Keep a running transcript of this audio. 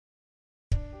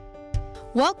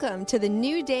Welcome to the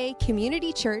New Day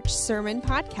Community Church Sermon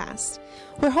Podcast.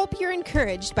 We hope you're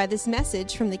encouraged by this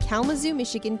message from the Kalamazoo,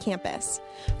 Michigan campus.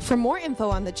 For more info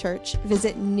on the church,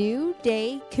 visit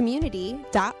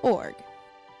newdaycommunity.org.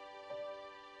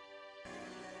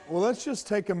 Well, let's just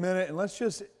take a minute and let's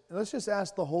just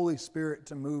ask the Holy Spirit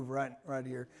to move right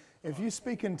here. If you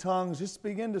speak in tongues, just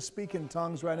begin to speak in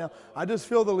tongues right now. I just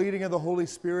feel the leading of the Holy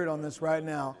Spirit on this right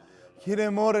now. If you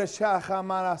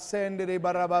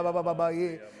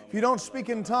don't speak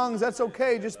in tongues, that's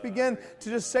okay. Just begin to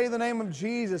just say the name of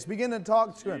Jesus. Begin to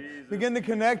talk to Him. Begin to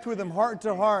connect with Him heart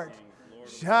to heart.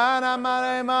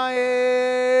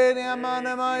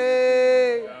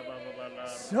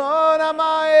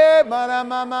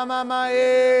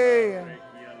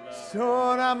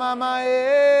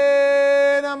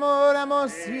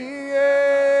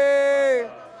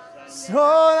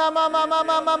 Sora mama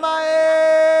mama mama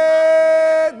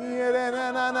na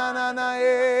na na na na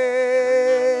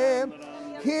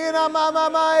hina mama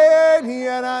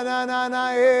na na na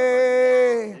na.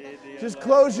 Just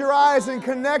close your eyes and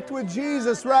connect with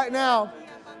Jesus right now.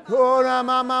 Sora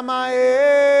mama mama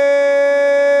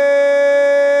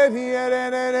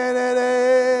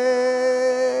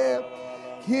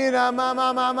hina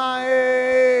mama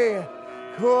mama.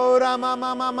 Kora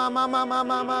mama mama mama mama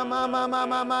mama mama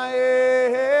mama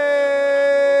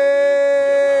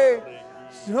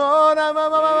Sora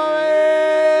mama mama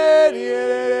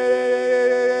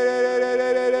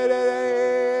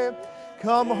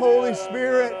Come Holy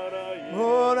Spirit.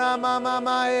 Kora mama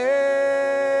mama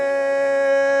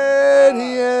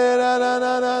na na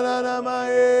na na na ma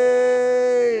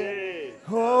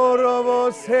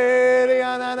Korobo seri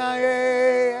na na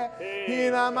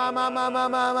Mama, mama,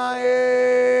 mama,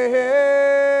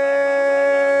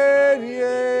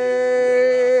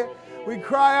 We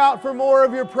cry out for more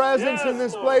of your presence in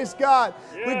this place, God.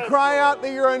 We cry out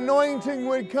that your anointing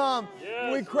would come.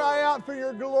 We cry out for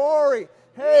your glory.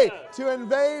 Hey, to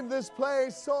invade this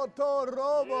place. Soto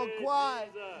robo kwai.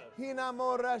 In the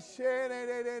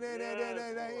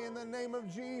name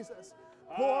of Jesus.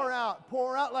 Pour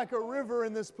out like a river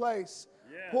in this place.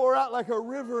 Pour out like a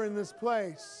river in this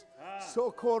place.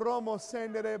 Sokoromo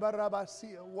sendere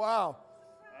barabasia. Wow.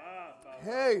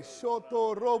 Hey,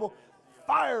 shoto robo.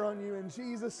 Fire on you in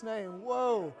Jesus' name.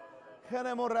 Whoa.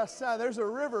 There's a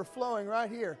river flowing right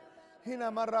here. I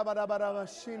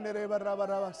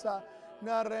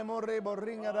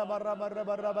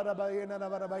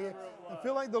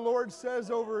feel like the Lord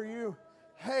says over you,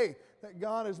 hey, that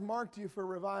God has marked you for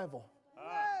revival.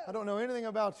 I don't know anything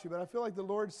about you, but I feel like the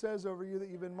Lord says over you that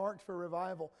you've been marked for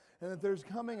revival and that there's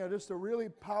coming a really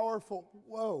powerful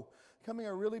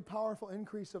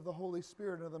increase of the Holy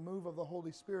Spirit and the move of the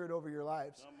Holy Spirit over your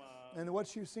lives. And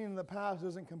what you've seen in the past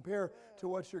doesn't compare to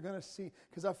what you're going to see,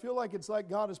 because I feel like it's like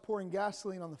God is pouring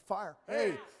gasoline on the fire.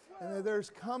 Hey, and that there's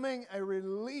coming a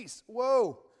release.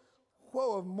 Whoa,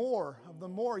 of more, of the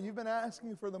more. You've been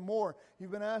asking for the more.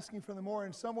 You've been asking for the more.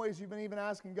 In some ways, you've been even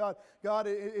asking God,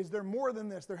 is there more than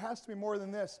this? There has to be more than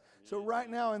this. So right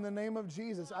now, in the name of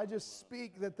Jesus, I just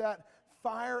speak that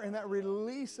fire and that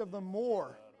release of the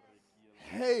more,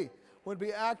 hey, would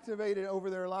be activated over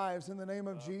their lives in the name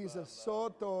of Jesus.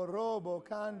 Soto robo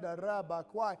kanda raba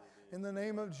kwai. In the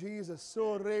name of Jesus.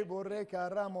 So rebo reka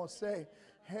ramose.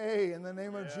 Hey, in the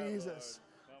name of Jesus.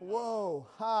 Whoa,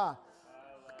 ha.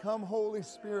 Come, Holy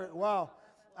Spirit. Wow.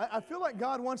 I feel like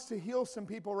God wants to heal some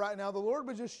people right now. The Lord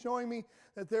was just showing me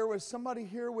that there was somebody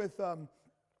here with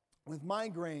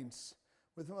migraines.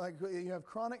 You have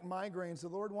chronic migraines. The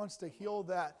Lord wants to heal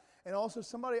that. And also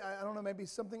somebody, I don't know, maybe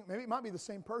it might be the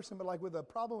same person, but like with a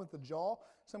problem with the jaw,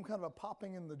 some kind of a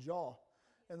popping in the jaw.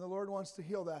 And the Lord wants to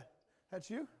heal that. That's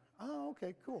you? Oh,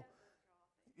 okay, cool.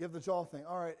 You have the jaw thing.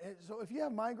 All right. So if you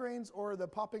have migraines or the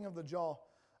popping of the jaw,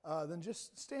 then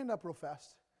just stand up real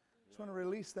fast. Just want to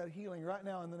release that healing right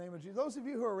now in the name of Jesus. Those of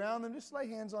you who are around them, just lay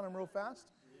hands on them real fast.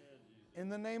 In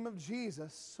the name of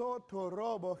Jesus.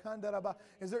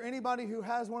 Is there anybody who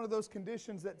has one of those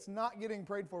conditions that's not getting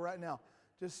prayed for right now?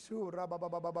 Just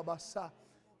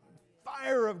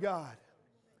fire of God.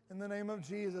 In the name of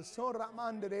Jesus. And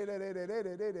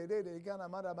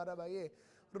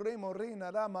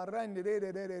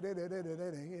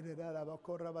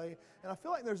I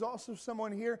feel like there's also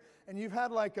someone here, and you've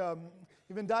had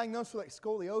you've been diagnosed with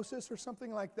scoliosis or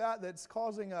something like that, that's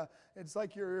causing it's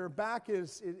like your back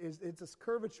it's this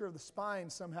curvature of the spine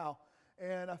somehow.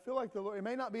 And I feel like the Lord, it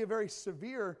may not be a very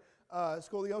severe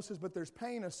scoliosis, but there's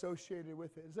pain associated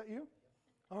with it. Is that you?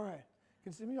 All right.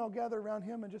 Can some of y'all gather around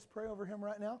him and just pray over him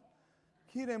right now?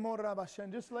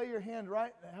 Just lay your hand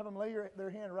right, have them lay their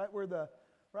hand right where the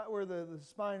right where the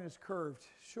spine is curved.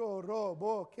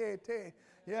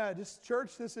 Yeah, just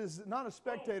church, this is not a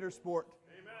spectator sport.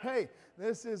 Hey,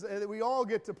 this is, we all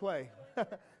get to play.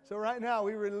 So right now,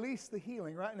 we release the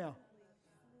healing right now.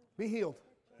 Be healed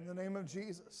in the name of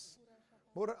Jesus.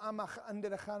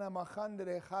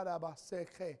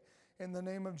 In the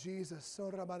name of Jesus.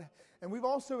 And we've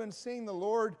also been seeing the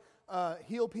Lord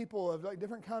heal people of like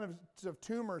different kinds of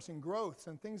tumors and growths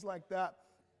and things like that.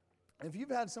 If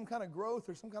you've had some kind of growth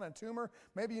or some kind of tumor,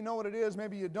 maybe you know what it is,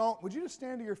 maybe you don't. Would you just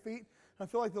stand to your feet? I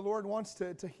feel like the Lord wants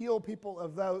to heal people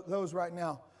of those right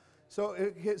now. So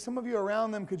some of you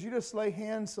around them, could you just lay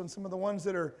hands on some of the ones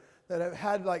that have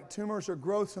had like tumors or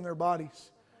growths in their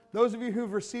bodies? Those of you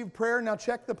who've received prayer, now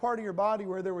check the part of your body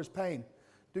where there was pain.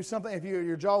 Do something. If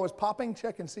your jaw was popping,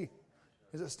 check and see.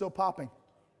 Is it still popping?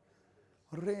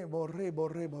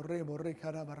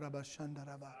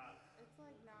 It's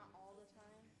like not all the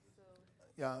time. So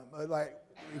Yeah, like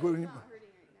it's not hurting right now.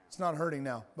 it's not hurting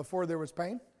now. Before there was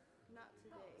pain? Not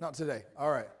today. Not today.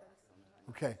 All right.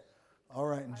 Okay. All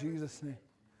right, in Jesus' name.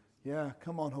 Yeah,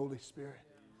 come on, Holy Spirit.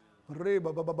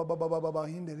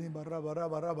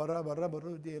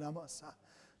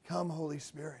 Come, Holy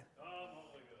Spirit.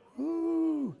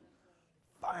 Ooh,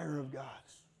 fire of God.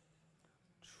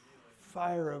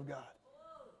 Fire of God.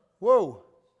 Whoa.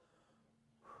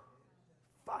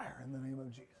 Fire in the name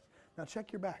of Jesus. Now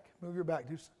check your back. Move your back.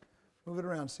 Move it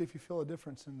around. See if you feel a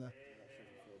difference in the.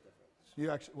 You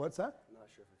actually, what's that?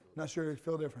 Not sure if you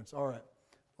feel a difference. All right.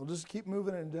 Well, just keep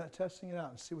moving and testing it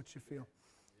out and see what you feel.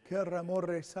 And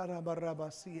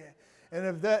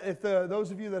if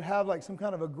those of you that have like some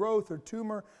kind of a growth or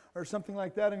tumor or something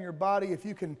like that in your body, if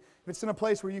it's in a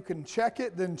place where you can check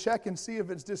it, then check and see if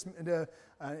it's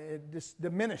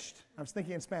diminished. I was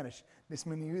thinking in Spanish. If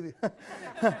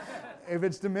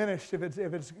it's diminished, if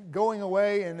it's going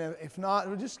away, and if not,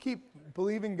 we'll just keep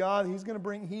believing God. He's going to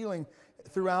bring healing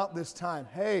throughout this time.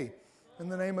 Hey, in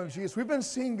the name of Jesus. We've been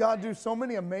seeing God do so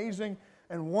many amazing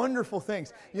and wonderful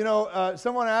things. You know,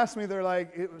 someone asked me, they're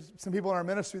like, some people in our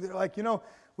ministry, they're like, you know,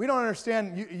 we don't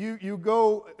understand, you're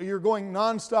going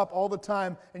nonstop all the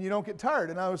time and you don't get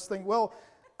tired. And I was thinking, well,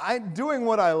 I'm doing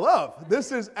what I love.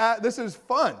 This is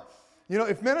fun. You know,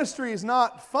 if ministry is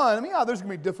not fun, I mean, yeah, there's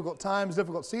going to be difficult times,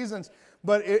 difficult seasons,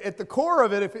 but at the core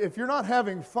of it, if you're not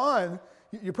having fun,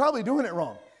 you're probably doing it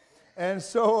wrong. And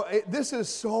so this is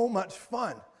so much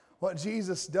fun, what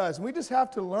Jesus does. And we just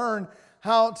have to learn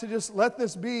how to just let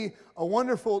this be a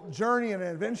wonderful journey and an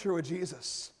adventure with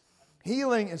Jesus.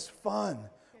 Healing is fun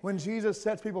when Jesus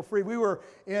sets people free. We were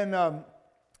in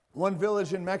one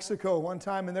village in Mexico one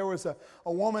time, and there was a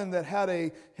woman that had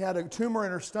a tumor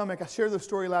in her stomach. I shared the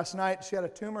story last night. She had a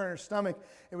tumor in her stomach.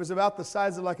 It was about the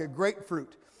size of like a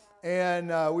grapefruit. And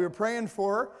we were praying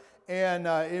for her, and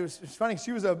it was funny.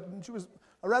 She was a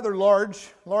rather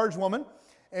large woman.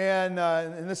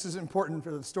 And this is important for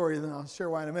the story, then I'll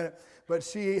share why in a minute. But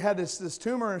she had this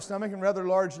tumor in her stomach, and rather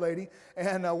large lady.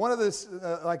 And one of this,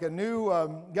 like a new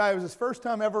guy, it was his first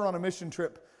time ever on a mission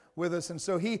trip with us. And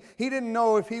so he didn't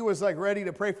know if he was like ready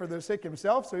to pray for the sick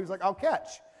himself. So he was like, I'll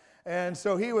catch. And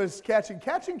so he was catching.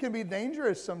 Catching can be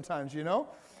dangerous sometimes, you know.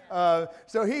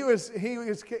 So he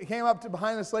came up to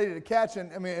behind this lady to catch.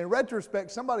 And I mean, in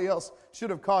retrospect, somebody else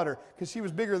should have caught her because she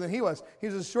was bigger than he was. He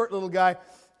was a short little guy.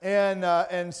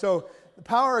 And so the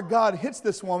power of God hits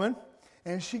this woman,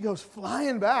 and she goes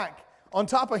flying back on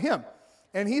top of him.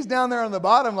 And he's down there on the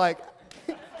bottom like,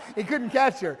 he couldn't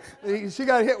catch her. She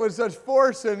got hit with such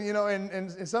force, and you know,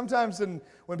 and sometimes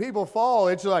when people fall,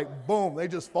 it's like, boom, they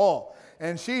just fall.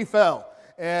 And she fell.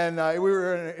 And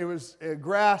it was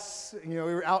grass, you know,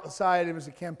 we were outside, it was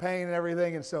a campaign and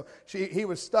everything, and so he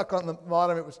was stuck on the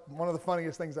bottom. It was one of the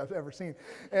funniest things I've ever seen.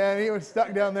 And he was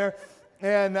stuck down there.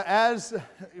 And as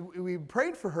we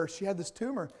prayed for her, she had this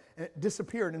tumor, and it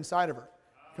disappeared inside of her.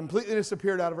 Completely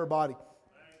disappeared out of her body.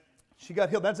 She got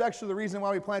healed. That's actually the reason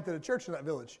why we planted a church in that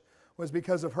village, was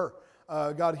because of her.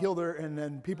 God healed her, and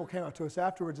then people came up to us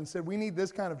afterwards and said, we need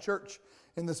this kind of church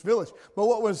in this village. But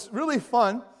what was really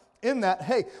fun in that,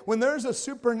 hey, when there's a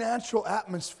supernatural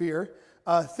atmosphere,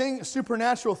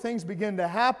 supernatural things begin to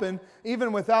happen,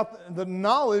 even without the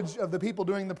knowledge of the people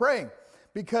doing the praying.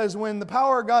 Because when the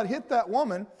power of God hit that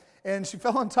woman, and she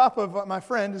fell on top of my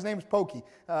friend, his name's Pokey.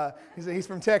 He's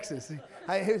from Texas.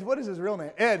 What is his real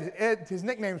name? Ed. His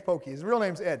nickname's Pokey. His real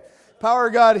name's Ed. Power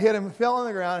of God hit him, fell on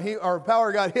the ground. Power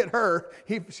of God hit her.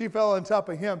 She fell on top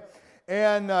of him.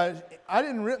 And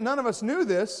none of us knew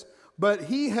this, but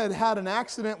he had an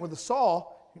accident with a saw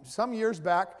some years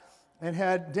back and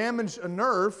had damaged a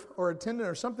nerve or a tendon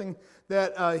or something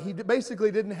that he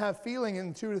basically didn't have feeling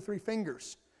in 2 to 3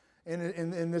 fingers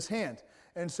in this hand.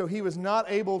 And so he was not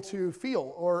able to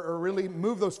feel or really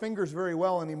move those fingers very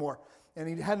well anymore. And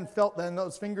he hadn't felt then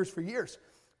those fingers for years.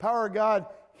 Power of God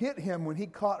hit him when he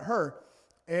caught her.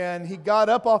 And he got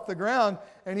up off the ground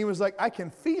and he was like, I can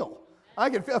feel.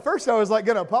 At first I was like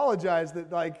going to apologize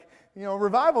that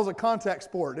revival's a contact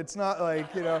sport. It's not like,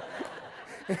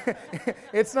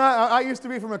 it's not, I used to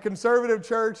be from a conservative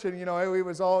church and, it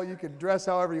was all, you could dress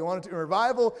however you wanted to. In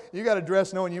revival, you got to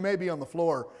dress knowing you may be on the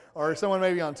floor or someone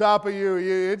may be on top of you.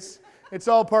 It's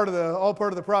all part of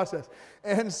the process.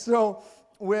 And so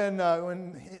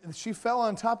when she fell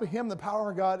on top of him, the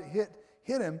power of God hit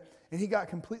him and he got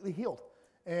completely healed.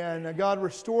 And God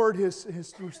restored his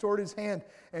hand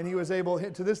and he was able,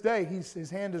 to this day, his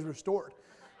hand is restored.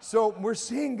 So we're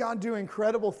seeing God do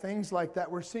incredible things like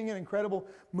that. We're seeing an incredible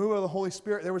move of the Holy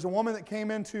Spirit. There was a woman that came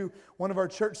into one of our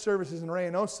church services in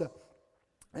Reynosa,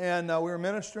 and we were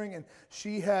ministering, and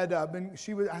she had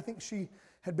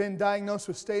been diagnosed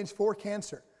with stage 4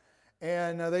 cancer,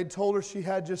 and they told her she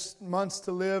had just months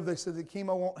to live. They said the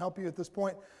chemo won't help you at this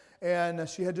point, and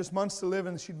she had just months to live,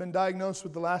 and she'd been diagnosed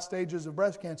with the last stages of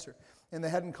breast cancer. And they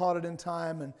hadn't caught it in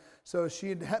time. And so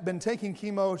she had been taking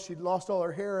chemo. She'd lost all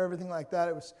her hair, everything like that.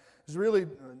 It was a really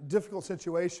difficult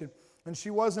situation. And she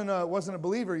wasn't a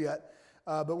believer yet.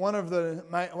 But one of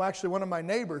my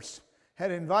neighbors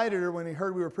had invited her when he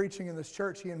heard we were preaching in this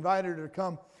church. He invited her to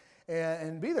come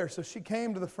and be there. So she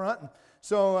came to the front. And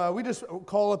so we just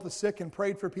called up the sick and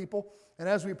prayed for people. And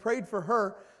as we prayed for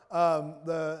her,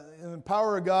 the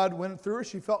power of God went through her.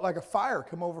 She felt like a fire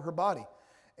come over her body.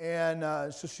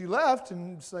 And so she left,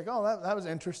 and it's like, oh, that was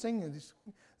interesting. And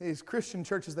these Christian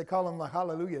churches, they call them like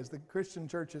hallelujahs. The Christian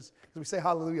churches, because we say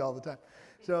hallelujah all the time.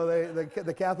 So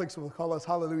the Catholics will call us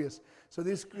hallelujahs. So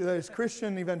these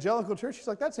Christian evangelical churches, she's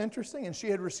like, that's interesting. And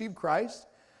she had received Christ.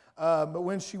 But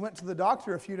when she went to the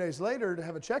doctor a few days later to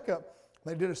have a checkup,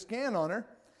 they did a scan on her,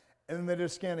 and then they did a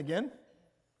scan again,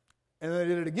 and then they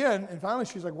did it again. And finally,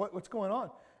 she's like, what's going on?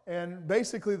 And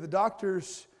basically, the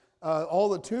doctors... all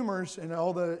the tumors and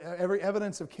every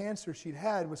evidence of cancer she'd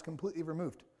had was completely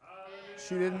removed.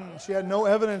 She had no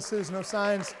evidences, no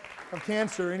signs of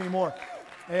cancer anymore.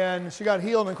 And she got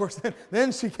healed, and of course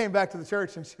then she came back to the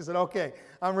church and she said, okay,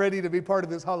 I'm ready to be part of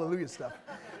this hallelujah stuff.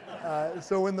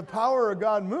 So when the power of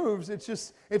God moves,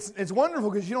 it's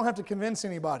wonderful because you don't have to convince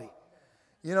anybody.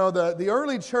 The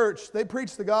early church, they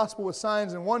preached the gospel with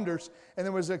signs and wonders, and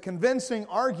there was a convincing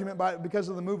argument because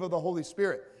of the move of the Holy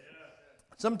Spirit.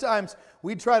 Sometimes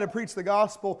we try to preach the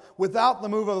gospel without the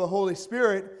move of the Holy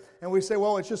Spirit, and we say,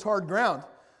 well, it's just hard ground.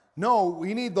 No,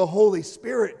 we need the Holy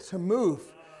Spirit to move.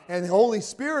 And the Holy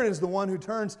Spirit is the one who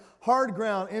turns hard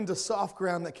ground into soft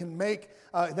ground that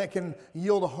can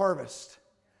yield a harvest.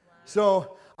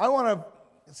 So I want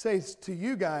to say to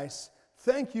you guys,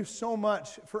 thank you so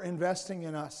much for investing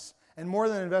in us. And more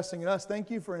than investing in us,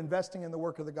 thank you for investing in the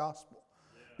work of the gospel.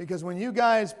 Because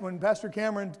when Pastor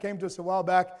Cameron came to us a while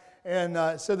back and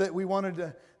said that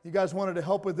you guys wanted to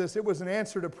help with this, it was an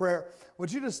answer to prayer.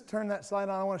 Would you just turn that slide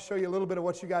on? I want to show you a little bit of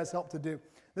what you guys helped to do.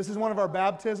 This is one of our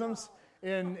baptisms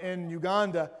in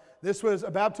Uganda. This was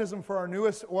a baptism for our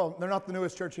newest, well, they're not the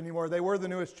newest church anymore. They were the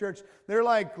newest church. They're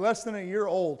like less than a year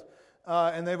old,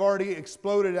 and they've already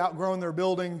exploded, outgrown their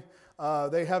building.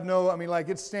 They have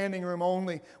it's standing room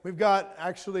only. We've got,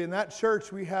 actually, in that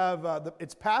church, we have,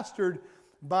 it's pastored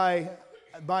by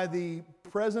the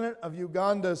president of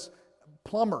Uganda's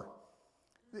plumber.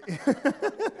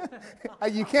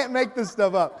 You can't make this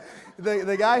stuff up.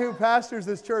 The guy who pastors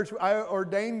this church, I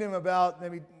ordained him about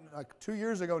maybe like 2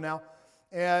 years ago now,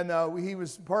 and he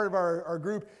was part of our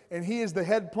group, and he is the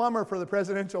head plumber for the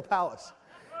presidential palace.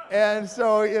 And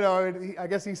so, I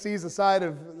guess he sees the side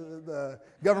of the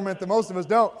government that most of us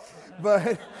don't.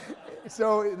 But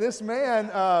so this man,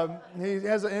 he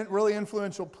has a really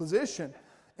influential position.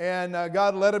 And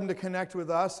God led him to connect with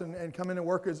us and come in and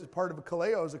work as part of a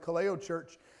Kaleo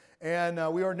church.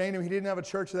 And we ordained him. He didn't have a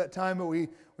church at that time, but we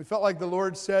felt like the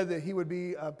Lord said that he would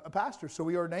be a pastor. So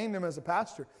we ordained him as a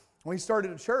pastor. We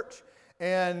started a church.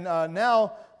 And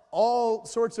now all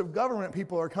sorts of government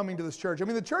people are coming to this church. I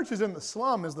mean, the church is in the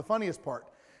slum is the funniest part.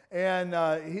 And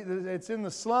it's in the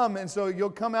slum, and so you'll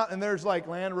come out and there's like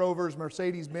Land Rovers,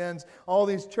 Mercedes-Benz, all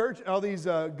these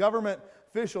government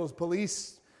officials,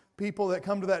 police people that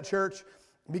come to that church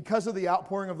because of the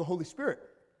outpouring of the Holy Spirit.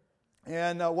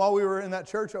 And while we were in that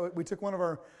church, we took one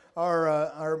of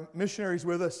our missionaries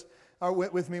with us,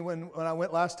 with me when I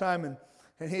went last time, and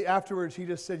he afterwards he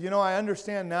just said, I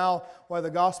understand now why the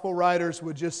gospel writers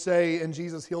would just say, and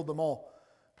Jesus healed them all.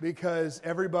 Because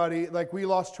everybody, we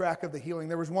lost track of the healing.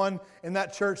 There was one, in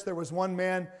that church, there was one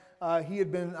man,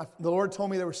 the Lord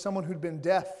told me there was someone who'd been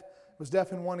deaf, was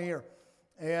deaf in one ear.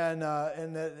 and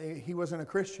that he wasn't a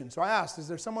Christian. So I asked, is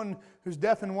there someone who's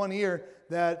deaf in one ear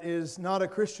that is not a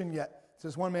Christian yet? So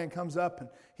this one man comes up, and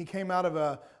he came out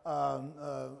of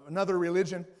another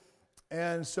religion.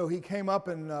 And so he came up,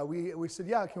 and we said,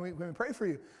 yeah, can we pray for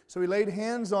you? So we laid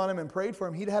hands on him and prayed for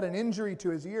him. He'd had an injury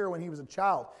to his ear when he was a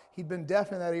child. He'd been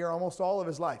deaf in that ear almost all of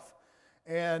his life.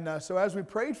 And so as we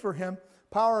prayed for him,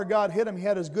 power of God hit him. He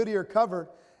had his good ear covered.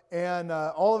 And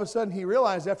all of a sudden he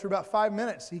realized after about 5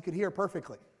 minutes he could hear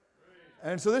perfectly.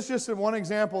 And so this is just one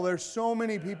example. There's so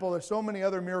many people, there's so many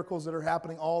other miracles that are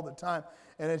happening all the time.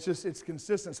 And it's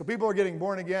consistent. So people are getting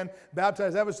born again,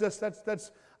 baptized.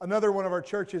 That's another one of our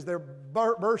churches. They're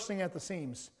bursting at the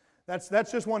seams.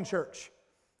 That's just one church.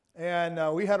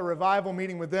 And we had a revival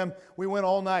meeting with them. We went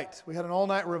all night. We had an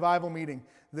all-night revival meeting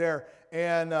there.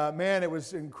 And man, it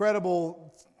was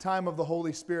incredible time of the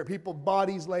Holy Spirit. People,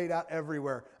 bodies laid out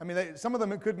everywhere. I mean, some of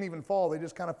them couldn't even fall. They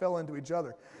just kind of fell into each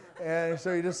other. And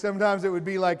so sometimes it would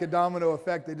be like a domino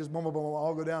effect. They just boom, boom, boom,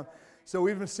 all go down. So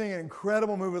we've been seeing an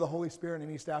incredible move of the Holy Spirit in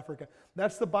East Africa.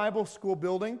 That's the Bible school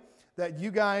building that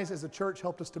you guys as a church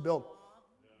helped us to build.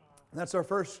 And that's our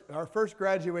first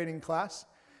graduating class.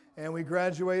 And we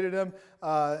graduated them.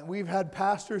 We've had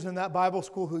pastors in that Bible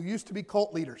school who used to be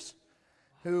cult leaders,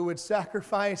 who would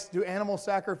do animal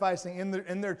sacrificing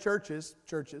in their churches,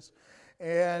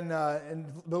 and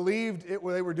believed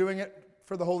they were doing it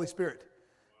for the Holy Spirit,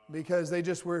 because they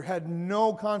just had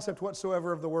no concept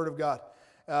whatsoever of the Word of God,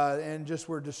 and just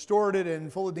were distorted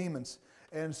and full of demons.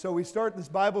 And so we start this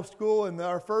Bible school, and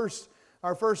our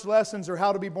first lessons are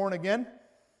how to be born again.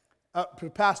 To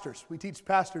pastors, we teach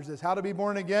pastors this: how to be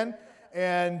born again,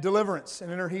 and deliverance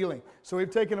and inner healing. So we've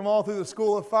taken them all through the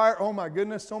school of fire. Oh my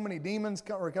goodness, so many demons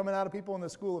were coming out of people in the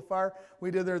school of fire.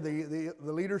 We did there, the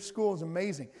leaders' school is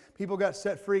amazing. People got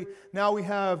set free. Now we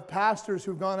have pastors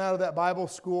who've gone out of that Bible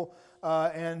school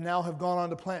and now have gone on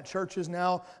to plant churches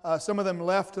now. Some of them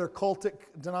left their cultic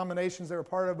denominations they were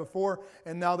part of before,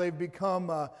 and now they've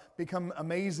become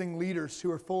amazing leaders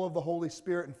who are full of the Holy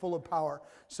Spirit and full of power.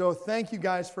 So thank you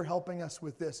guys for helping us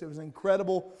with this. It was an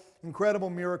incredible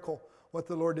miracle what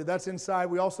the Lord did. That's inside.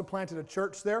 We also planted a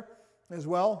church there as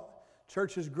well.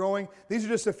 Church is growing. These are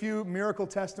just a few miracle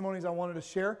testimonies I wanted to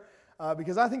share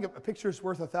because I think a picture is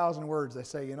worth 1,000 words, they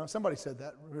say. Somebody said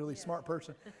that, really smart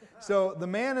person. So the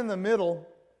man in the middle,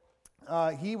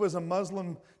 he was a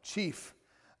Muslim chief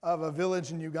of a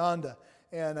village in Uganda,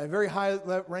 and a very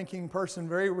high-ranking person,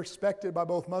 very respected by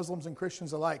both Muslims and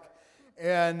Christians alike.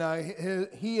 And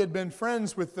he had been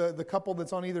friends with the couple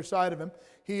that's on either side of him.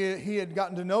 He had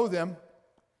gotten to know them.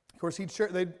 Of course, he'd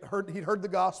heard the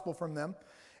gospel from them.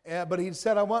 But he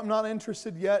said, I'm not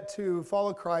interested yet to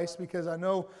follow Christ, because I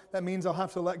know that means I'll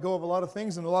have to let go of a lot of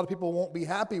things, and a lot of people won't be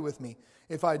happy with me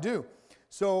if I do.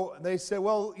 So they said,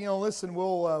 well, listen,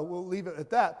 we'll leave it at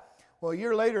that. Well, a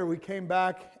year later, we came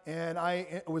back, and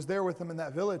I was there with them in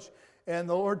that village. And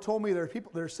the Lord told me there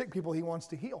are sick people He wants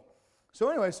to heal. So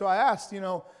anyway, so I asked,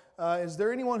 is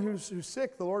there anyone who's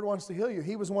sick? The Lord wants to heal you.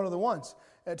 He was one of the ones.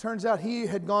 It turns out he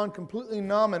had gone completely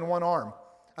numb in one arm.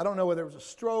 I don't know whether it was a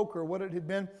stroke or what it had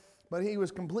been, but he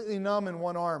was completely numb in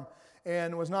one arm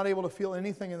and was not able to feel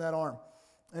anything in that arm.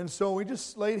 And so we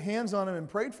just laid hands on him and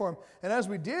prayed for him. And as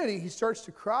we did, he starts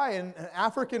to cry, and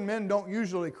African men don't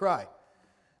usually cry.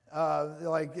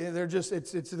 It's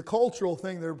the cultural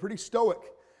thing. They're pretty stoic.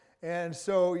 And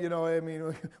so,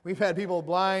 we've had people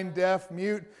blind, deaf,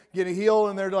 mute, get healed,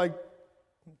 and they're like,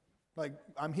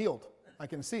 I'm healed. I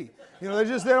can see. They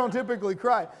don't typically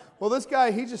cry. Well, this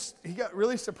guy, he got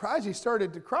really surprised. He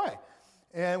started to cry,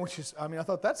 and I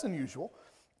thought that's unusual.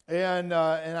 And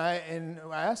I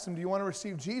asked him, do you want to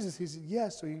receive Jesus? He said,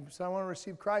 yes. So he said, I want to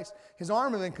receive Christ. His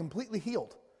arm had been completely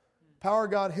healed. Power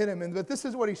of God hit him. But this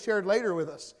is what he shared later with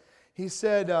us. He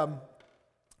said,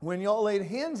 when y'all laid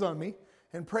hands on me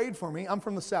and prayed for me. I'm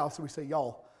from the South, so we say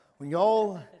y'all. When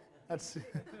y'all,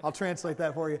 I'll translate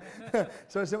that for you.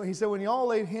 So he said, when y'all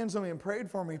laid hands on me and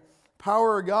prayed for me,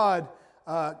 power of God,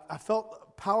 I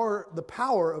felt the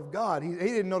power of God. He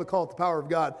didn't know to call it the power of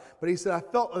God, but he said, I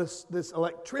felt this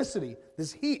electricity,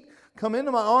 this heat come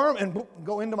into my arm and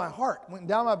go into my heart. Went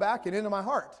down my back and into my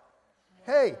heart.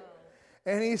 Hey.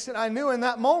 And he said, I knew in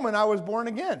that moment I was born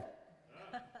again.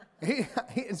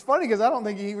 It's funny because I don't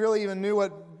think he really even knew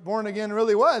what born again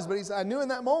really was, but he said, I knew in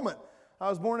that moment I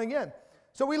was born again.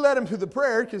 So we led him through the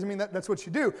prayer, because that's what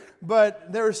you do.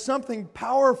 But there is something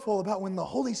powerful about when the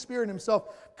Holy Spirit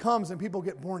Himself comes and people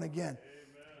get born again.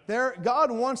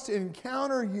 God wants to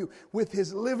encounter you with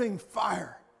His living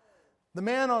fire. The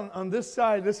man on this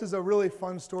side, this is a really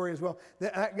fun story as well.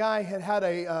 That guy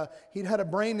he'd had a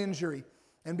brain injury.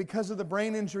 And because of the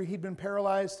brain injury, he'd been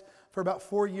paralyzed for about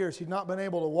 4 years. He'd not been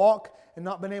able to walk and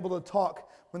not been able to talk.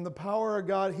 When the power of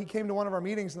God, he came to one of our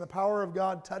meetings and the power of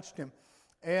God touched him.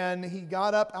 And he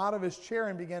got up out of his chair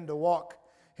and began to walk.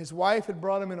 His wife had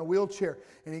brought him in a wheelchair,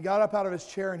 and he got up out of his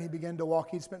chair and he began to walk.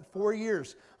 He'd spent 4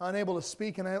 years unable to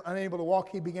speak and unable to walk.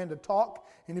 He began to talk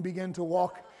and he began to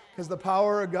walk because the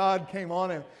power of God came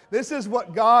on him. This is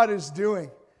what God is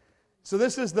doing. So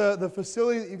this is the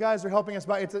facility that you guys are helping us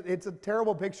by. It's a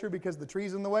terrible picture because the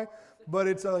tree's in the way, but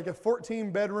it's like a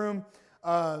 14-bedroom,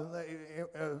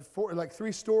 like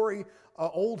 3-story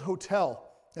old hotel.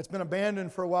 It's been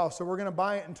abandoned for a while, so we're going to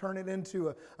buy it and turn it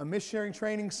into a missionary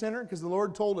training center because the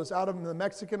Lord told us out of the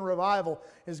Mexican revival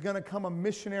is going to come a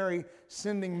missionary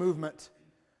sending movement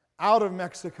out of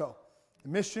Mexico. The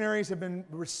missionaries have been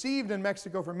received in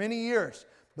Mexico for many years,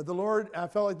 but I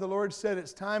felt like the Lord said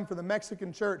it's time for the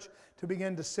Mexican church to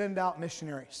begin to send out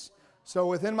missionaries. So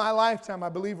within my lifetime, I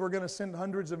believe we're going to send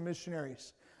hundreds of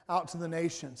missionaries out to the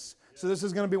nations. So this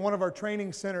is going to be one of our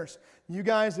training centers. You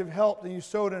guys have helped and you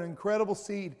sowed an incredible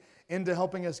seed into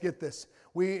helping us get this.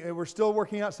 We're still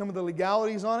working out some of the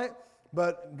legalities on it,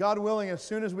 but God willing, as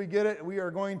soon as we get it, we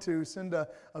are going to send a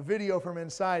video from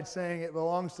inside saying it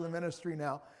belongs to the ministry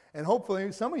now. And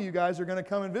hopefully some of you guys are going to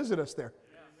come and visit us there.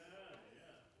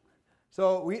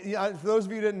 So for those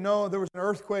of you who didn't know, there was an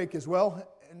earthquake as well.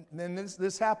 And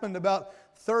this happened about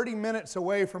 30 minutes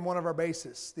away from one of our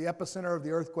bases. The epicenter of the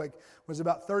earthquake was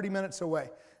about 30 minutes away.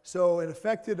 So it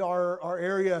affected our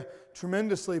area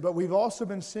tremendously, but we've also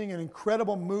been seeing an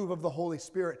incredible move of the Holy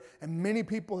Spirit. And many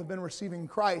people have been receiving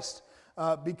Christ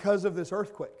because of this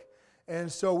earthquake.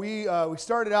 And so we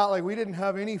started out like we didn't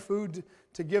have any food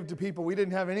to give to people. We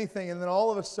didn't have anything. And then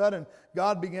all of a sudden,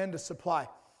 God began to supply.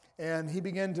 And He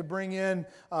began to bring in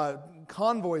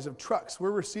convoys of trucks.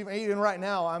 We're receiving, even right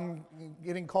now, I'm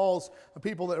getting calls of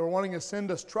people that are wanting to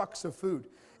send us trucks of food.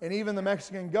 And even the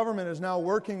Mexican government is now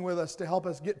working with us to help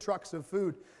us get trucks of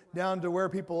food down to where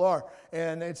people are.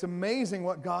 And it's amazing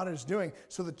what God is doing.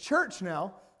 So the church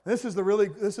now, this is a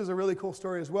really cool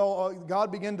story as well.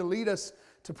 God began to lead us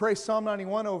to pray Psalm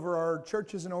 91 over our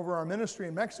churches and over our ministry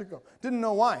in Mexico. Didn't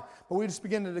know why, but we just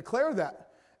began to declare that.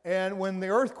 And when the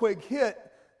earthquake hit,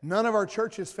 none of our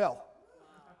churches fell.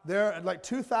 There, like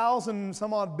 2,000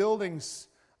 some odd buildings,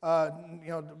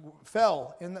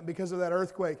 fell because of that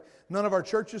earthquake. None of our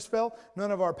churches fell.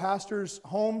 None of our pastors'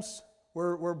 homes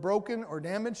were broken or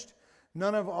damaged.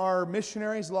 None of our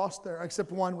missionaries lost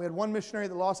except one. We had one missionary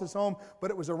that lost his home,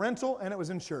 but it was a rental and it was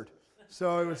insured.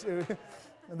 So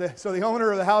so the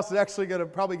owner of the house is actually going to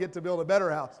probably get to build a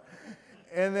better house.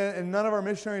 And none of our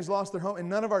missionaries lost their home, and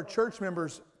none of our church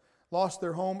members lost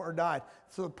their home or died.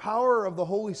 So the power of the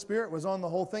Holy Spirit was on the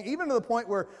whole thing, even to the point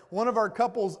where one of our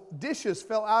couple's dishes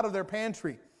fell out of their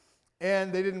pantry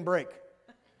and they didn't break.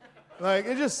 Like,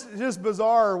 it's just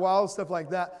bizarre, wild stuff like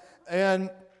that. And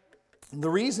the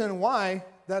reason why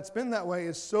that's been that way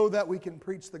is so that we can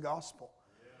preach the gospel.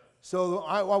 So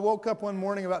I woke up one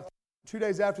morning about 2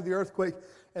 days after the earthquake,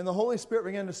 and the Holy Spirit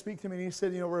began to speak to me, and He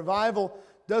said, revival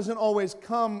doesn't always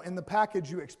come in the package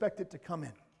you expect it to come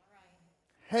in.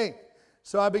 Hey,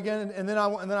 so I began, and then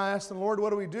I asked the Lord, what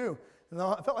do we do? And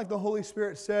I felt like the Holy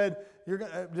Spirit said, you're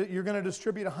going to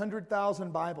distribute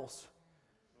 100,000 Bibles,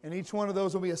 and each one of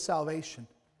those will be a salvation.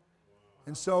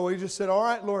 And so we just said, all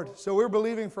right, Lord. So we're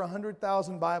believing for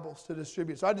 100,000 Bibles to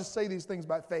distribute. So I just say these things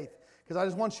by faith, because I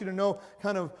just want you to know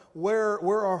kind of where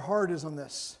our heart is on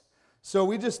this. So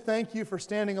we just thank you for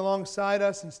standing alongside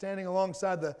us and standing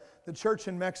alongside the church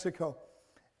in Mexico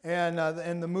and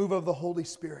the move of the Holy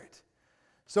Spirit.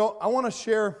 So I want to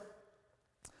share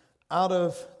out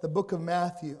of the book of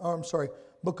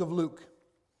book of Luke.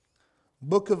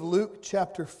 Book of Luke,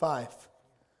 chapter 5.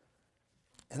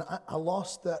 And I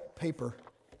lost that paper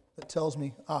that tells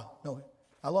me, I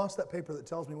lost that paper that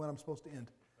tells me when I'm supposed to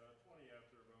end.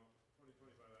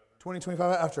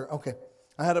 2025 after, okay.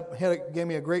 Gave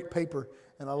me a great paper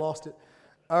and I lost it.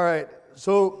 All right,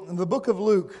 so in the book of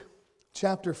Luke,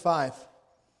 chapter 5.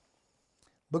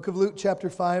 Book of Luke, chapter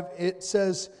 5, it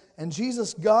says, I'll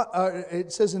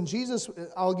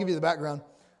give you the background.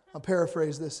 I'll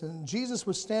paraphrase this. And Jesus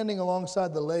was standing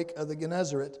alongside the lake of the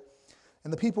Gennesaret,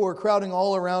 and the people were crowding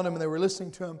all around him, and they were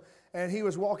listening to him, and he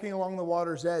was walking along the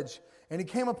water's edge. And he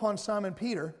came upon Simon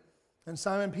Peter, and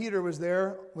Simon Peter was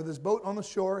there with his boat on the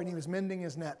shore, and he was mending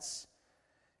his nets.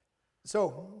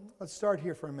 So, let's start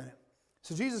here for a minute.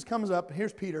 So Jesus comes up, and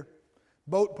here's Peter,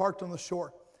 boat parked on the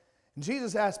shore. And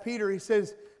Jesus asked Peter, he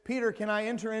says, Peter, can I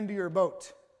enter into your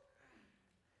boat?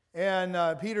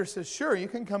 And Peter says, sure, you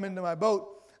can come into my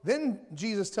boat. Then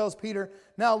Jesus tells Peter,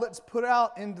 now let's put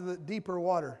out into the deeper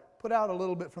water. Put out a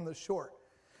little bit from the shore.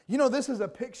 You know, this is a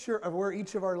picture of where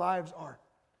each of our lives are.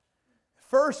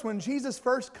 First, when Jesus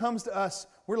first comes to us,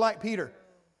 we're like Peter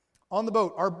on the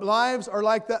boat. Our lives are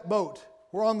like that boat.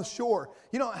 We're on the shore.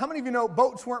 You know, how many of you know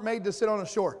boats weren't made to sit on a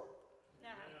shore?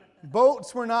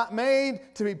 Boats were not made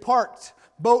to be parked.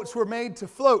 Boats were made to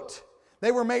float.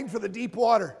 They were made for the deep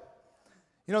water.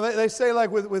 You know, they say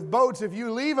like with boats, if you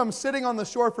leave them sitting on the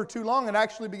shore for too long, it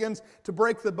actually begins to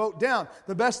break the boat down.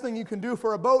 The best thing you can do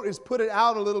for a boat is put it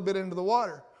out a little bit into the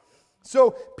water.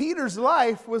 So Peter's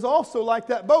life was also like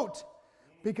that boat,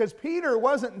 because Peter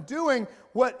wasn't doing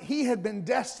what he had been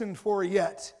destined for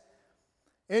yet.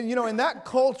 And you know, in that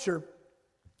culture,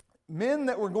 men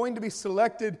that were going to be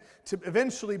selected to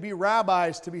eventually be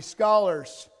rabbis, to be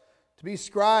scholars, to be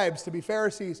scribes, to be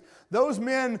Pharisees, those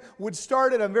men would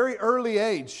start at a very early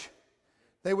age.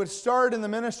 They would start in the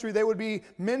ministry. They would be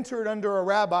mentored under a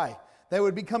rabbi. They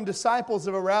would become disciples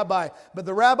of a rabbi. But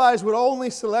the rabbis would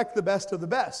only select the best of the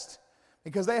best,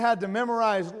 because they had to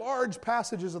memorize large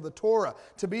passages of the Torah.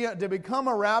 To become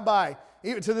a rabbi,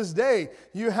 even to this day,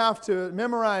 you have to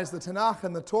memorize the Tanakh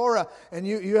and the Torah, and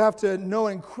you have to know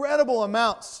incredible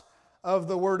amounts of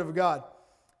the Word of God.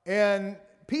 And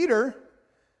Peter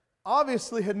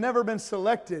obviously had never been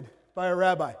selected by a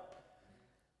rabbi,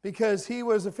 because he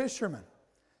was a fisherman.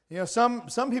 You know,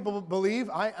 some people believe,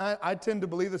 I tend to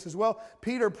believe this as well,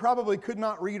 Peter probably could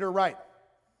not read or write.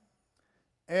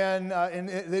 And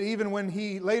that even when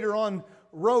he later on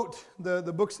wrote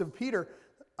the books of Peter,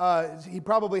 he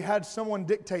probably had someone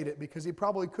dictate it, because he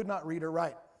probably could not read or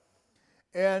write.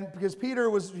 And because Peter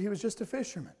was just a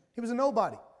fisherman. He was a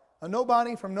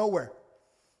nobody from nowhere.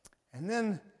 And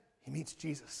then he meets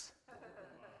Jesus.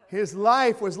 His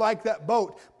life was like that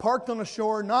boat, parked on the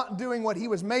shore, not doing what he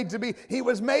was made to be. He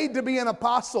was made to be an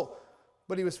apostle,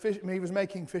 but he was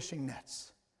making fishing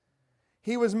nets.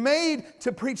 He was made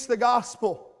to preach the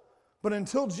gospel, but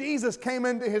until Jesus came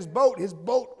into his boat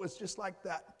was just like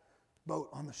that boat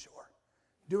on the shore,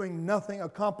 doing nothing,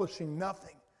 accomplishing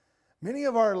nothing. Many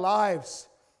of our lives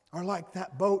are like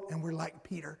that boat, and we're like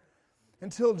Peter,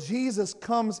 until Jesus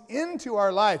comes into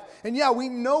our life. And yeah, we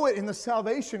know it in the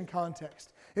salvation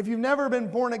context. If you've never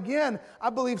been born again, I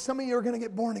believe some of you are going to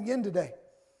get born again today.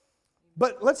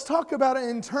 But let's talk about it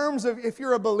in terms of if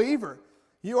you're a believer.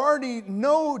 You already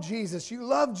know Jesus, you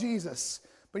love Jesus,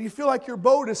 but you feel like your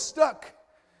boat is stuck.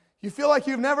 You feel like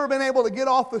you've never been able to get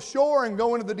off the shore and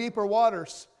go into the deeper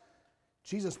waters.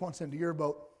 Jesus wants into your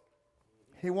boat.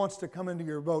 He wants to come into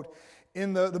your boat.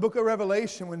 In the book of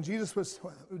Revelation, when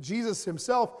Jesus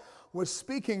himself was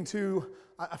speaking to,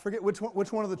 I forget which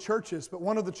one of the churches, but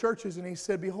one of the churches, and he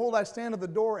said, "Behold, I stand at the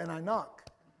door and I knock."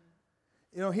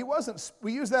 You know,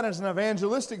 we use that as an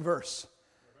evangelistic verse.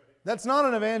 That's not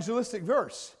an evangelistic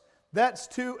verse. That's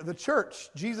to the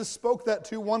church. Jesus spoke that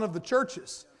to one of the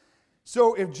churches.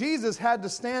 So if Jesus had to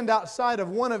stand outside of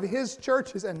one of his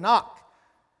churches and knock,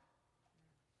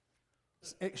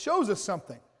 it shows us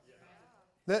something.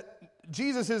 That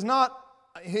Jesus is not,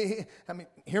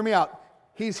 hear me out.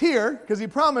 He's here because he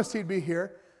promised he'd be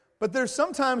here. But there's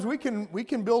sometimes we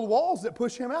can build walls that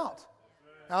push him out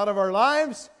of our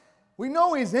lives. We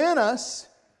know he's in us,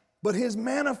 but his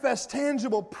manifest,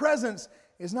 tangible presence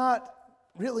is not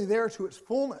really there to its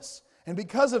fullness. And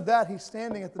because of that, he's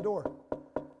standing at the door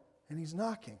and he's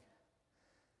knocking.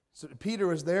 So Peter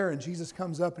was there, and Jesus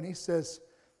comes up and he says,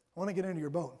 "I want to get into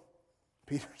your boat."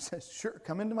 Peter says, "Sure,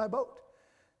 come into my boat."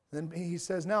 Then he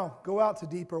says, "Now go out to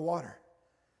deeper water."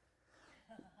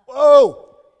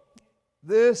 Whoa!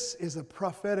 This is a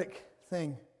prophetic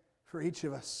thing for each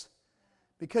of us,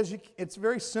 because it's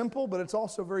very simple, but it's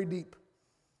also very deep.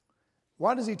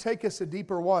 Why does he take us to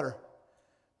deeper water?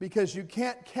 Because you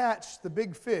can't catch the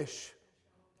big fish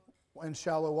in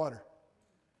shallow water.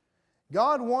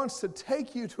 God wants to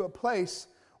take you to a place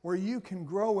where you can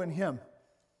grow in him.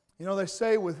 You know, they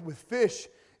say with fish,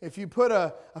 if you put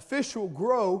a fish will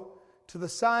grow to the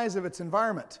size of its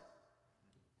environment.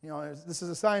 You know, this is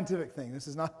a scientific thing. This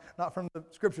is not from the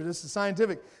scripture. This is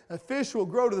scientific. A fish will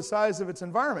grow to the size of its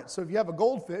environment. So if you have a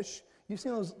goldfish, you've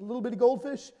seen those little bitty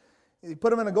goldfish? You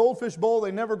put them in a goldfish bowl,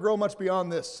 they never grow much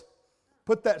beyond this.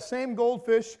 Put that same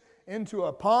goldfish into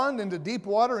a pond, into deep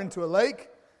water, into a lake.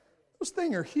 Those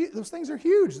things are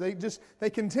huge. They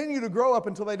continue to grow up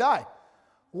until they die.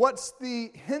 What's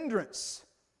the hindrance?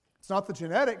 It's not the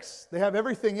genetics. They have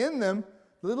everything in them.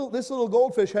 This little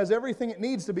goldfish has everything it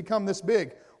needs to become this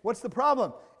big. What's the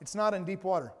problem? It's not in deep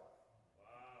water.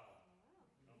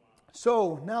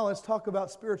 So now let's talk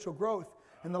about spiritual growth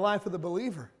in the life of the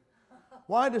believer.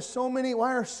 Why are so many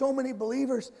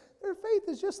believers, their faith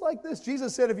is just like this?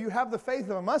 Jesus said, if you have the faith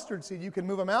of a mustard seed, you can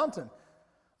move a mountain.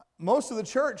 most of the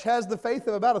church has the faith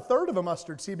of about a third of a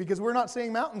mustard seed because we're not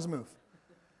seeing mountains move.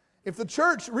 If the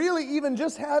church really even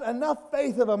just had enough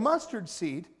faith of a mustard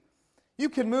seed, you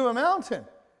can move a mountain.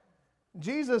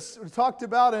 Jesus talked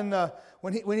about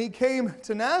when he came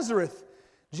to Nazareth,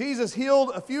 Jesus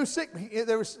healed a few sick.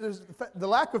 The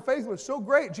lack of faith was so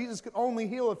great, Jesus could only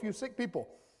heal a few sick people.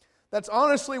 That's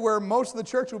honestly where most of the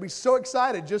church will be so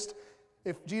excited, just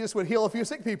if Jesus would heal a few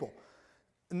sick people.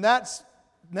 And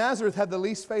Nazareth had the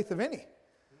least faith of any.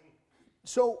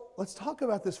 So let's talk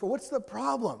about this. What's the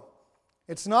problem?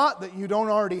 It's not that you don't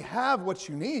already have what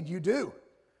you need. You do.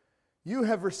 You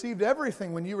have received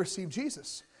everything when you received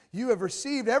Jesus. You have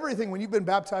received everything when you've been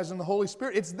baptized in the Holy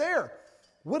Spirit. It's there.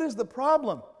 What is the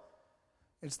problem?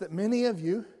 It's that many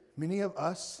of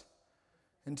us,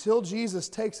 until Jesus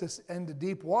takes us into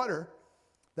deep water,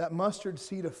 that mustard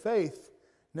seed of faith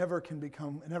never can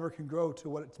grow to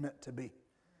what it's meant to be.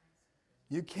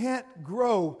 You can't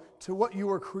grow to what you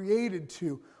were created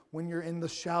to when you're in the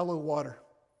shallow water.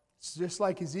 It's just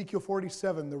like Ezekiel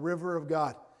 47, the river of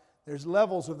God. There's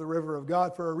levels of the river of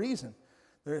God for a reason.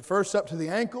 They're first up to the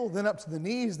ankle, then up to the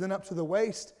knees, then up to the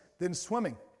waist, then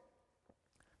swimming.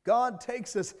 God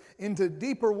takes us into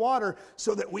deeper water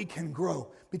so that we can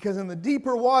grow. Because in the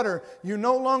deeper water, you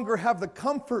no longer have the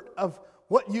comfort of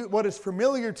what is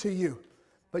familiar to you.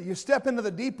 But you step into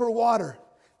the deeper water,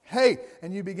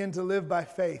 and you begin to live by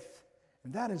faith.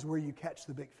 And that is where you catch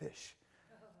the big fish.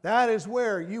 That is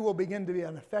where you will begin to be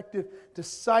an effective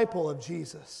disciple of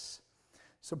Jesus.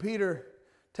 So Peter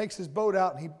takes his boat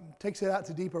out and he takes it out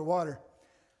to deeper water.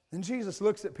 Then Jesus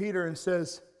looks at Peter and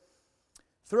says,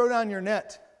 "Throw down your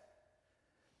net."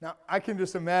 Now, I can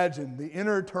just imagine the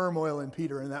inner turmoil in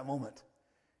Peter in that moment.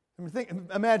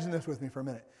 Imagine this with me for a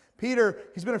minute. Peter,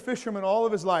 he's been a fisherman all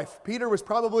of his life. Peter was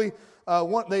probably,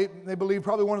 they believe,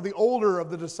 probably one of the older of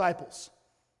the disciples.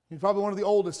 He's probably one of the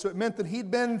oldest, so it meant that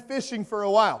he'd been fishing for a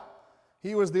while.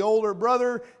 He was the older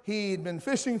brother. He'd been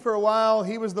fishing for a while.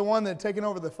 He was the one that had taken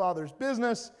over the father's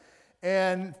business.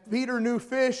 And Peter knew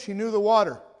fish. He knew the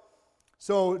water.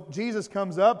 So Jesus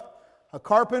comes up, a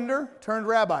carpenter turned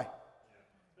rabbi,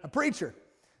 a preacher.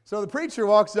 So the preacher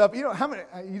walks up. How many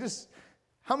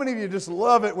of you just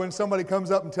love it when somebody comes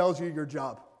up and tells you your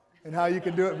job and how you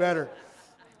can do it better?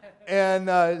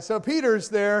 And so Peter's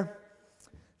there.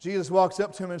 Jesus walks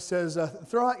up to him and says,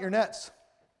 "Throw out your nets."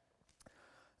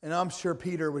 And I'm sure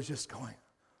Peter was just going,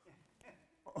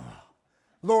 "Oh,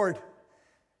 Lord,"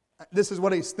 this is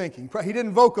what he's thinking. He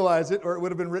didn't vocalize it, or it would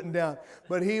have been written down.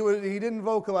 But he didn't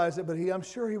vocalize it, but I'm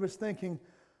sure he was thinking,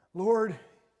 "Lord,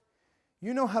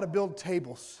 you know how to build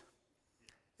tables.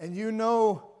 And you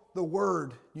know the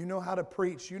word. You know how to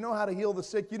preach. You know how to heal the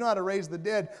sick. You know how to raise the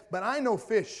dead. But I know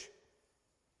fish.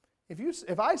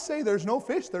 If I say there's no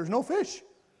fish, there's no fish."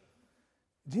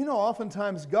 Do you know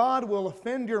oftentimes God will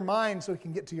offend your mind so He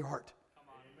can get to your heart?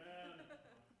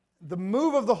 The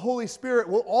move of the Holy Spirit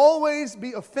will always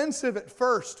be offensive at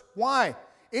first. Why?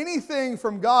 Anything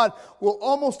from God will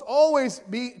almost always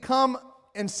become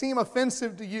and seem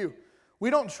offensive to you.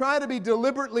 We don't try to be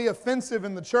deliberately offensive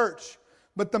in the church,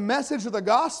 but the message of the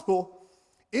gospel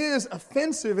is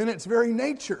offensive in its very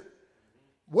nature.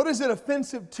 What is it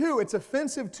offensive to? It's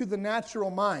offensive to the natural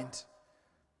mind.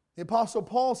 The Apostle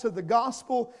Paul said the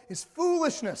gospel is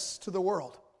foolishness to the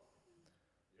world.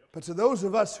 But to those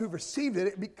of us who've received it,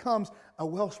 it becomes a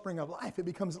wellspring of life. It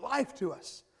becomes life to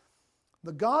us.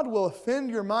 The God will offend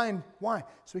your mind. Why?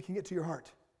 So He can get to your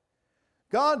heart.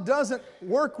 God doesn't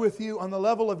work with you on the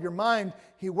level of your mind.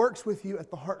 He works with you at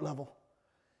the heart level.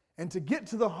 And to get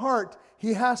to the heart,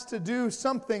 He has to do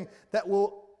something that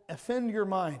will offend your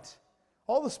mind.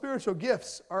 All the spiritual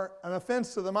gifts are an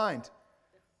offense to the mind.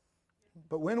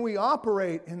 But when we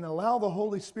operate and allow the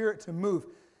Holy Spirit to move,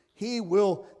 He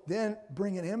will then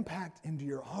bring an impact into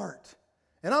your heart.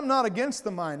 And I'm not against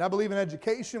the mind. I believe in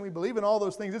education. We believe in all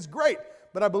those things. It's great.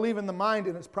 But I believe in the mind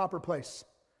in its proper place.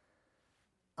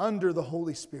 Under the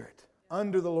Holy Spirit.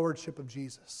 Under the Lordship of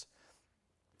Jesus.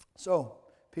 So,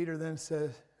 Peter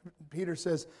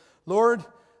says, "Lord,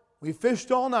 we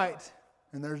fished all night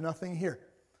and there's nothing here.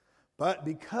 But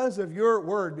because of your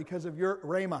word, because of your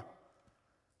rhema,"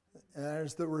 and that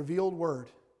is the revealed word.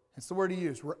 It's the word He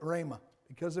used, rhema.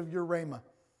 Because of your rhema.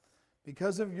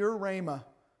 Because of your rhema,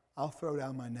 I'll throw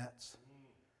down my nets.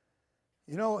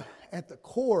 At the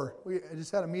core, I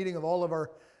just had a meeting of all of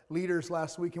our leaders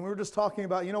last week, and we were just talking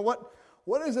about,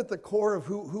 what is at the core of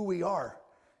who we are?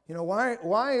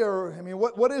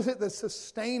 What is it that's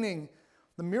sustaining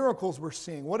the miracles we're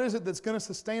seeing? What is it that's going to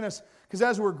sustain us? Because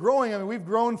as we're growing, we've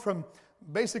grown from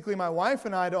basically my wife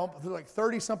and I to like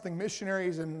 30-something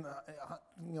missionaries and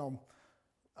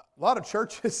a lot of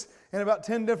churches in about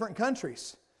 10 different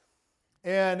countries.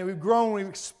 And we've grown, we've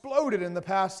exploded in the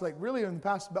past,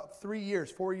 about 3 years,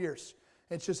 4 years.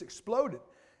 It's just exploded.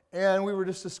 And we were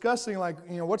just discussing,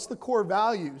 what's the core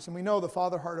values? And we know the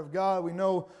Father, heart of God. We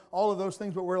know all of those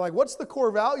things. But we're like, what's the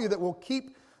core value that will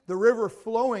keep the river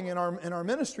flowing in our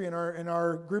ministry, in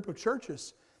our group of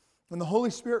churches? And the Holy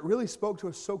Spirit really spoke to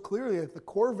us so clearly that the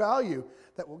core value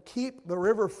that will keep the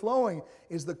river flowing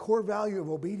is the core value of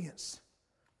obedience.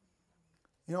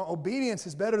 Obedience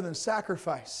is better than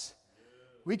sacrifice.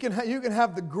 You can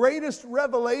have the greatest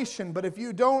revelation, but if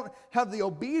you don't have the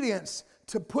obedience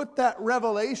to put that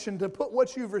revelation, to put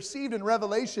what you've received in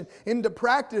revelation into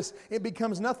practice, it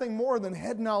becomes nothing more than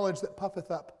head knowledge that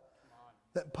puffeth up,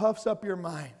 that puffs up your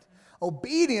mind.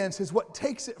 Obedience is what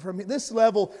takes it from this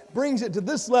level, brings it to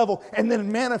this level, and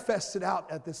then manifests it out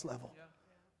at this level.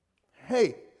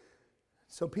 Hey,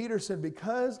 so Peter said,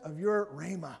 because of your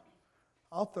rhema,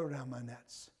 I'll throw down my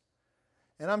nets.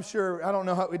 And I'm sure, I don't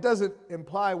know how, it doesn't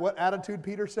imply what attitude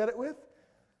Peter said it with,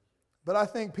 but I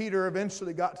think Peter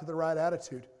eventually got to the right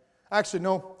attitude. Actually,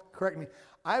 no, correct me.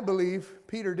 I believe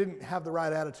Peter didn't have the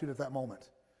right attitude at that moment.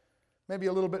 Maybe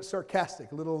a little bit sarcastic,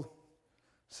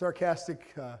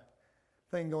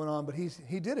 thing going on, but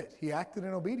he did it. He acted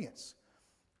in obedience.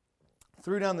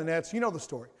 Threw down the nets. You know the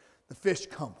story. The fish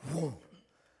come, boom,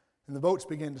 and the boats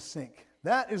begin to sink.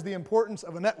 That is the importance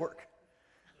of a network.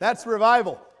 That's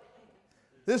revival.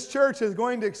 This church is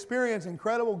going to experience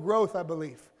incredible growth, I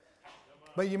believe.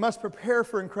 But you must prepare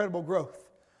for incredible growth.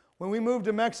 When we moved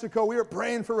to Mexico, we were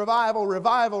praying for revival,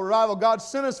 revival, revival. God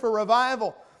sent us for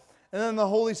revival. And then the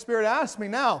Holy Spirit asked me,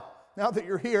 now that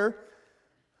you're here,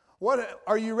 what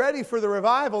are you ready for the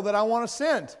revival that I want to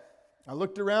send? I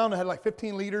looked around. I had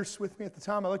 15 leaders with me at the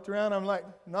time. I looked around. I'm like,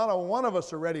 not a one of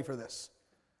us are ready for this.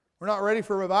 We're not ready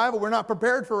for revival. We're not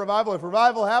prepared for revival. If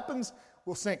revival happens,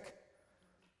 we'll sink.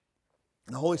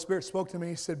 And the Holy Spirit spoke to me.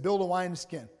 He said, build a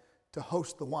wineskin to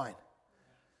host the wine.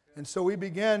 And so we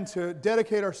began to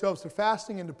dedicate ourselves to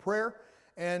fasting and to prayer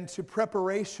and to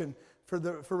preparation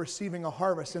for receiving a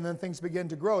harvest. And then things began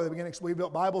to grow. We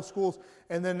built Bible schools,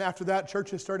 and then after that,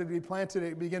 churches started to be planted.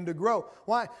 It began to grow.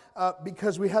 Why?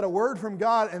 Because we had a word from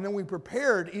God, and then we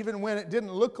prepared even when it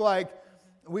didn't look like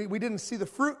we didn't see the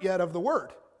fruit yet of the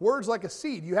word. Word's like a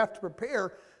seed. You have to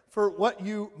prepare for what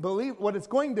you believe, what it's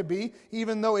going to be,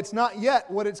 even though it's not yet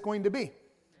what it's going to be.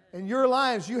 In your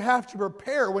lives, you have to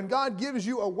prepare. When God gives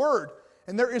you a word,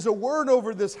 and there is a word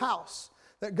over this house,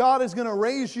 that God is going to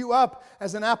raise you up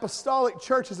as an apostolic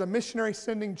church, as a missionary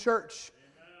sending church.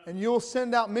 Amen. And you'll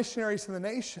send out missionaries to the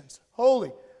nations.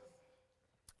 Holy.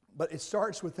 But it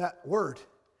starts with that word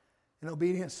in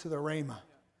obedience to the Rhema.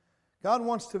 God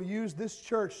wants to use this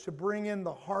church to bring in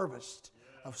the harvest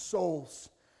of souls.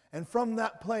 And from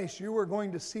that place, you are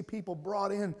going to see people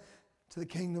brought in to the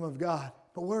kingdom of God.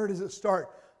 But where does it start?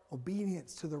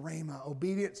 Obedience to the Rhema,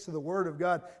 obedience to the Word of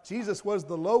God. Jesus was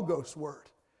the Logos Word.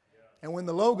 And when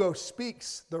the Logos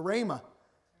speaks the Rhema,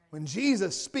 when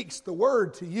Jesus speaks the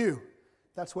Word to you,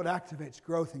 that's what activates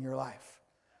growth in your life.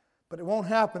 But it won't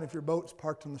happen if your boat's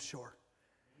parked on the shore.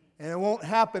 And it won't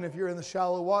happen if you're in the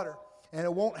shallow water. And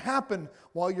it won't happen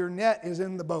while your net is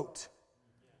in the boat.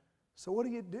 So what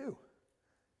do?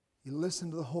 You listen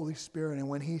to the Holy Spirit, and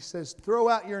when He says, throw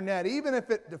out your net, even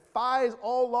if it defies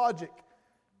all logic,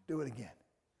 do it again.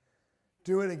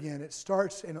 Do it again. It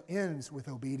starts and ends with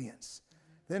obedience.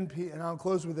 And I'll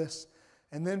close with this.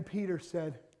 And then Peter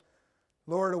said,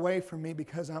 Lord, away from me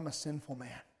because I'm a sinful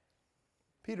man.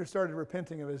 Peter started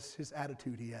repenting of his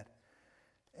attitude he had.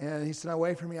 And he said,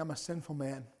 away from me, I'm a sinful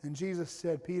man. And Jesus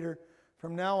said, Peter,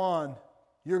 from now on,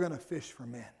 you're going to fish for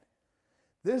men.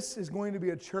 This is going to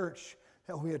be a church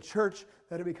that will be a church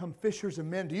that will become fishers of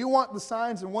men. Do you want the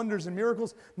signs and wonders and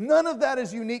miracles? None of that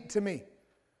is unique to me.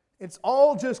 It's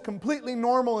all just completely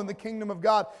normal in the kingdom of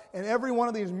God. And every one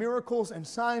of these miracles and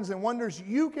signs and wonders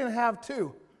you can have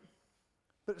too.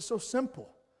 But it's so simple.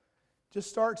 It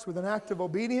just starts with an act of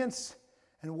obedience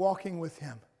and walking with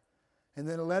Him. And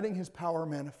then letting His power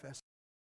manifest.